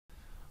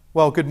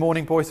Well, good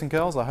morning, boys and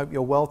girls. I hope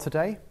you're well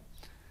today.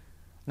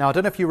 Now, I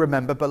don't know if you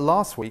remember, but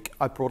last week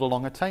I brought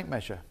along a tape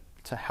measure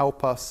to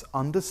help us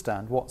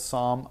understand what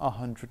Psalm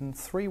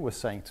 103 was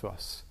saying to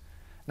us.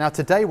 Now,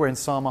 today we're in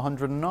Psalm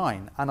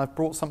 109, and I've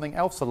brought something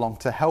else along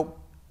to help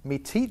me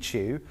teach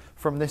you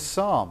from this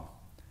psalm.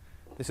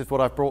 This is what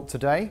I've brought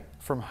today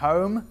from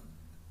home,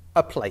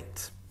 a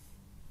plate.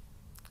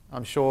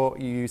 I'm sure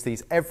you use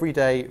these every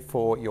day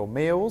for your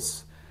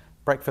meals,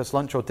 breakfast,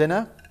 lunch or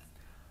dinner.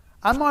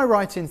 Am I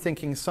right in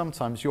thinking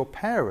sometimes your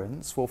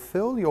parents will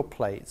fill your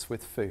plates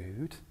with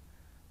food,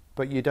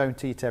 but you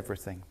don't eat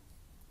everything?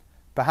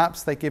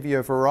 Perhaps they give you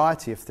a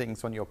variety of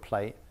things on your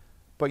plate,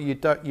 but you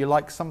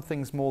like some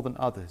things more than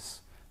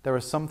others. There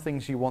are some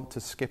things you want to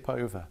skip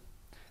over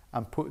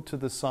and put to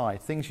the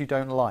side, things you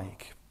don't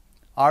like.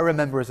 I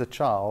remember as a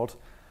child,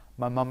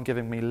 my mum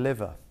giving me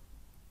liver,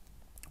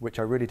 which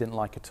I really didn't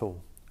like at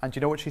all. And do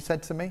you know what she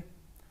said to me?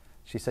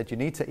 She said, "You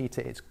need to eat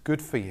it, it's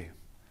good for you."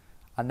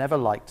 I never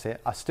liked it.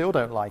 I still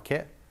don't like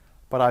it.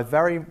 But I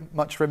very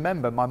much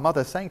remember my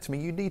mother saying to me,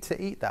 "You need to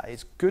eat that.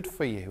 It's good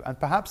for you." And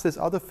perhaps there's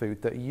other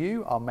food that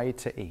you are made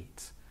to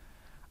eat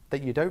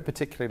that you don't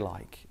particularly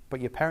like,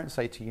 but your parents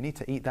say to you, "You need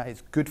to eat that.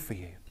 It's good for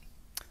you."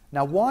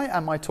 Now, why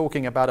am I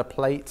talking about a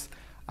plate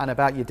and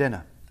about your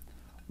dinner?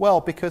 Well,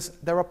 because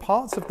there are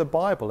parts of the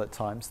Bible at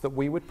times that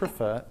we would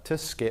prefer to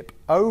skip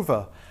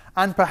over.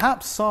 And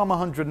perhaps Psalm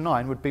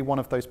 109 would be one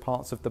of those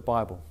parts of the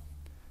Bible.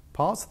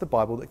 Parts of the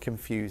Bible that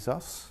confuse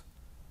us,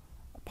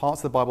 parts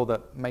of the Bible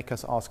that make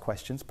us ask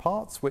questions,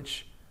 parts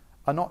which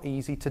are not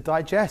easy to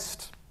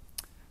digest.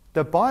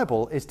 The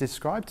Bible is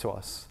described to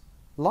us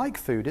like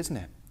food, isn't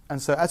it?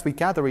 And so as we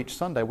gather each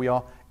Sunday, we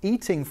are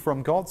eating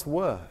from God's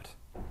Word.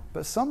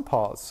 But some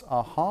parts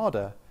are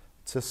harder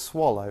to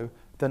swallow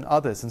than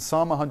others. And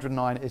Psalm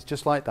 109 is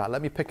just like that.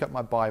 Let me pick up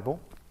my Bible.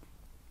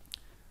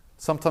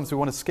 Sometimes we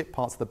want to skip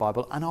parts of the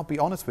Bible. And I'll be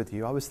honest with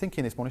you, I was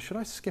thinking this morning, should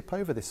I skip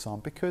over this psalm?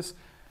 Because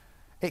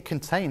it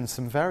contains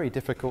some very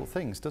difficult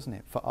things, doesn't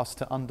it, for us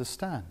to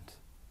understand.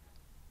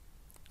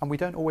 And we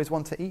don't always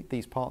want to eat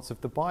these parts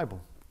of the Bible,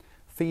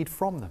 feed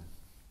from them.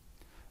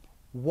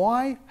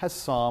 Why has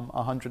Psalm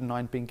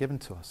 109 been given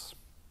to us?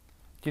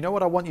 Do you know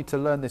what I want you to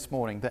learn this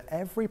morning? That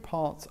every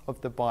part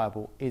of the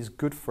Bible is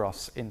good for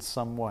us in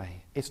some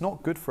way. It's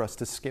not good for us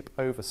to skip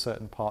over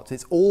certain parts.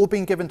 It's all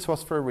been given to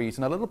us for a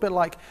reason. A little bit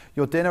like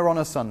your dinner on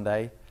a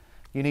Sunday.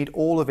 You need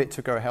all of it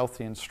to go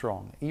healthy and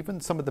strong. Even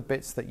some of the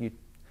bits that you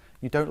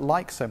don't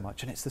like so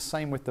much. And it's the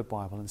same with the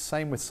Bible and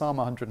same with Psalm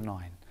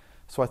 109.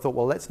 So I thought,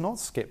 well, let's not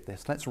skip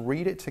this. Let's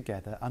read it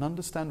together and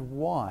understand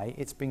why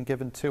it's been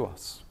given to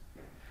us.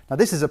 Now,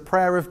 this is a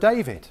prayer of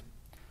David,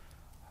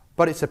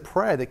 but it's a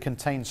prayer that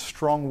contains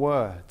strong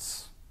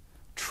words,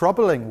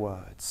 troubling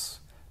words,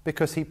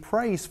 because he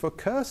prays for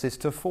curses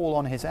to fall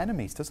on his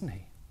enemies, doesn't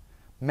he?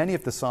 Many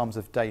of the Psalms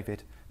of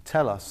David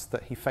tell us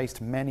that he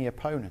faced many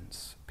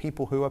opponents,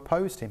 people who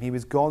opposed him. He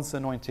was God's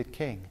anointed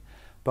king.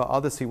 But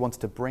others who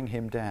wanted to bring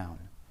him down,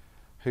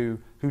 who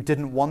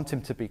didn't want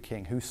him to be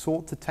king, who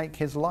sought to take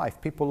his life,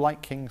 people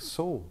like King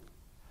Saul.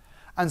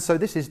 And so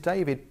this is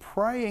David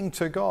praying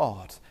to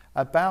God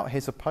about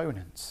his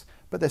opponents.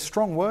 But there's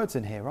strong words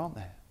in here, aren't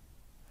there?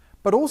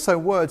 But also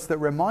words that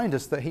remind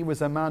us that he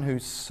was a man who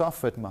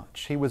suffered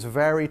much. He was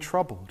very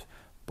troubled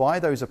by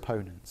those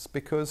opponents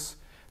because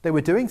they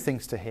were doing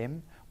things to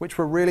him which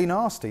were really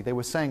nasty. They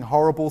were saying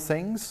horrible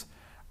things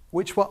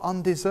which were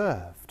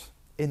undeserved.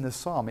 In the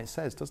psalm it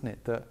says, doesn't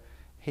it, that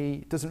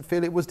he doesn't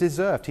feel it was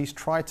deserved. He's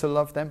tried to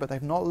love them, but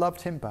they've not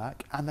loved him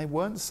back, and they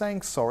weren't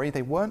saying sorry,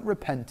 they weren't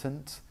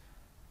repentant.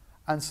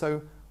 And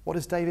so what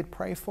does David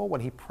pray for? Well,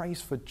 he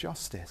prays for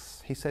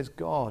justice. He says,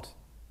 God,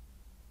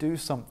 do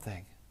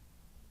something.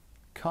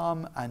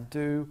 Come and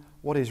do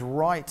what is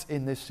right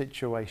in this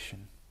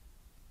situation.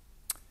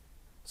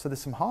 So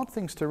there's some hard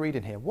things to read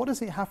in here. What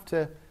does it have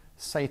to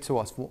say to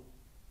us?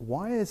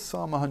 Why is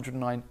Psalm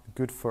 109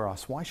 good for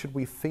us? Why should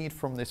we feed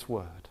from this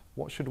word?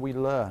 What should we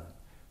learn?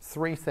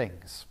 3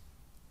 things.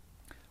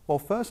 Well,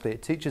 firstly,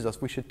 it teaches us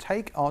we should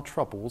take our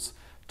troubles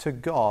to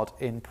God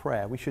in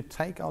prayer. We should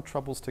take our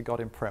troubles to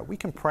God in prayer. We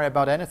can pray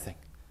about anything,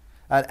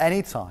 at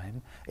any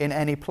time, in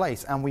any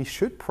place, and we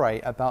should pray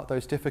about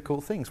those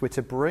difficult things. We're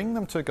to bring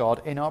them to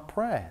God in our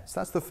prayers.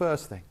 That's the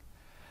first thing.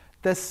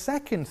 The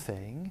second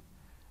thing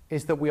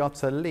is that we are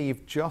to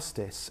leave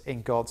justice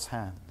in God's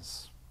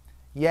hands.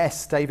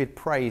 Yes, David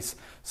prays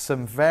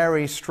some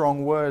very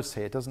strong words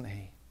here, doesn't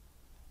he?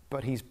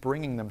 But he's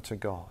bringing them to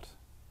God.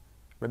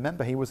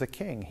 Remember, he was a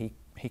king.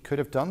 He could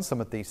have done some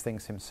of these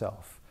things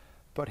himself,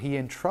 but he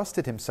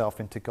entrusted himself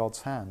into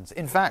God's hands.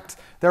 In fact,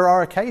 there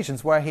are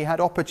occasions where he had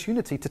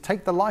opportunity to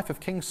take the life of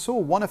King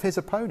Saul, one of his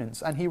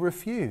opponents, and he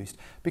refused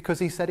because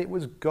he said it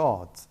was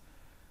God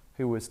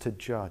who was to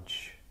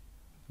judge,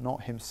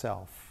 not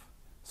himself.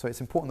 So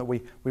it's important that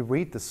we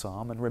read the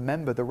psalm and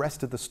remember the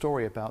rest of the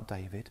story about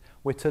David.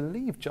 We're to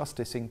leave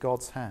justice in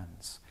God's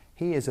hands.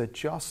 He is a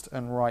just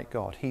and right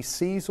God. He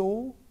sees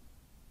all,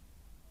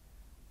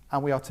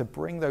 and we are to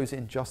bring those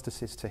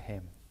injustices to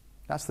him.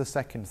 That's the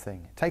second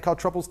thing. Take our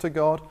troubles to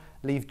God,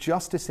 leave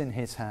justice in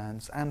his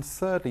hands, and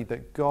thirdly,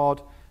 that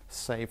God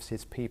saves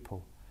his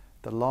people.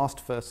 The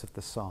last verse of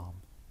the psalm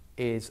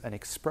is an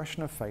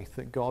expression of faith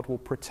that God will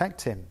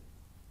protect him.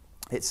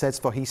 It says,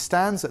 "For he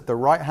stands at the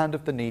right hand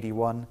of the needy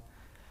one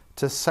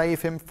to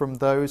save him from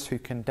those who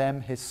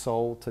condemn his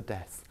soul to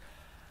death."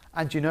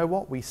 And you know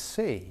what? We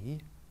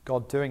see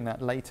God doing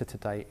that later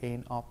today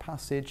in our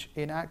passage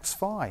in Acts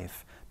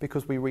 5,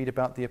 because we read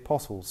about the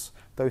apostles,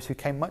 those who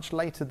came much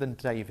later than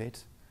David,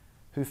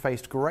 who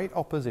faced great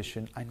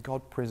opposition, and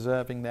God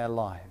preserving their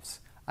lives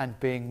and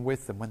being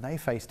with them when they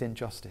faced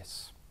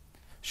injustice.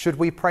 Should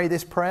we pray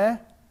this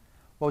prayer?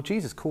 Well,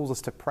 Jesus calls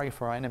us to pray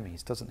for our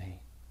enemies, doesn't he?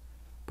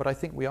 But I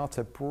think we are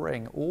to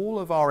bring all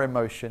of our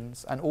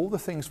emotions and all the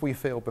things we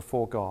feel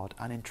before God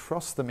and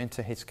entrust them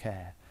into his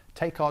care.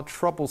 Take our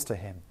troubles to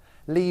him.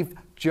 Leave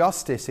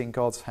justice in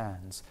God's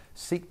hands.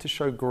 Seek to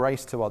show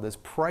grace to others.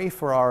 Pray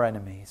for our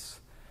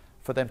enemies,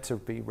 for them to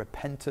be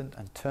repentant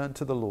and turn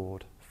to the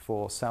Lord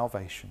for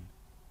salvation.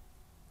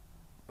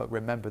 But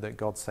remember that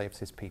God saves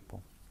his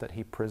people, that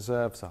he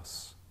preserves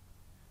us,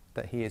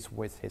 that he is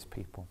with his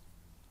people.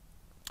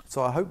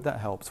 So I hope that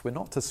helps. We're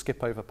not to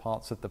skip over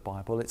parts of the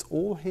Bible. It's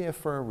all here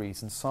for a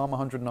reason, Psalm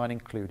 109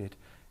 included.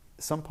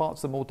 Some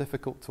parts are more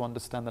difficult to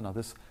understand than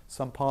others,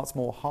 some parts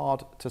more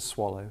hard to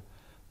swallow.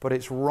 But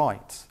it's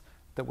right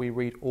that we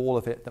read all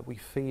of it, that we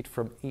feed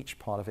from each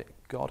part of it.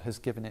 God has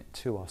given it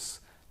to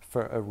us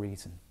for a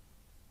reason.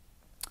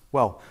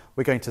 Well,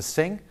 we're going to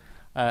sing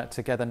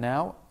together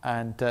now,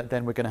 and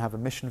then we're going to have a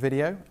mission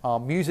video. Our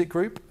music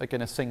group are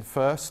going to sing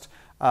first.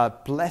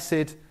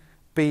 Blessed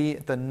be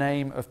the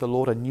name of the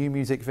Lord, a new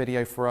music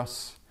video for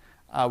us.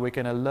 We're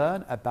going to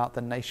learn about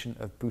the nation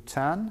of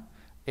Bhutan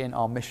in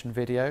our mission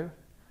video,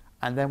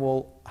 and then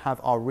we'll have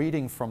our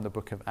reading from the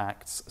book of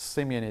Acts.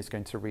 Simeon is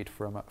going to read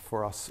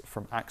for us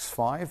from Acts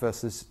 5,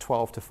 verses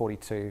 12 to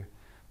 42.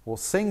 We'll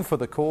sing for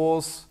the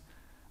cause,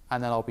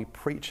 and then I'll be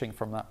preaching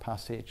from that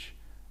passage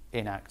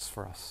in Acts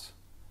for us.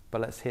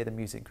 But let's hear the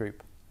music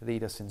group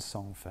lead us in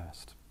song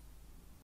first.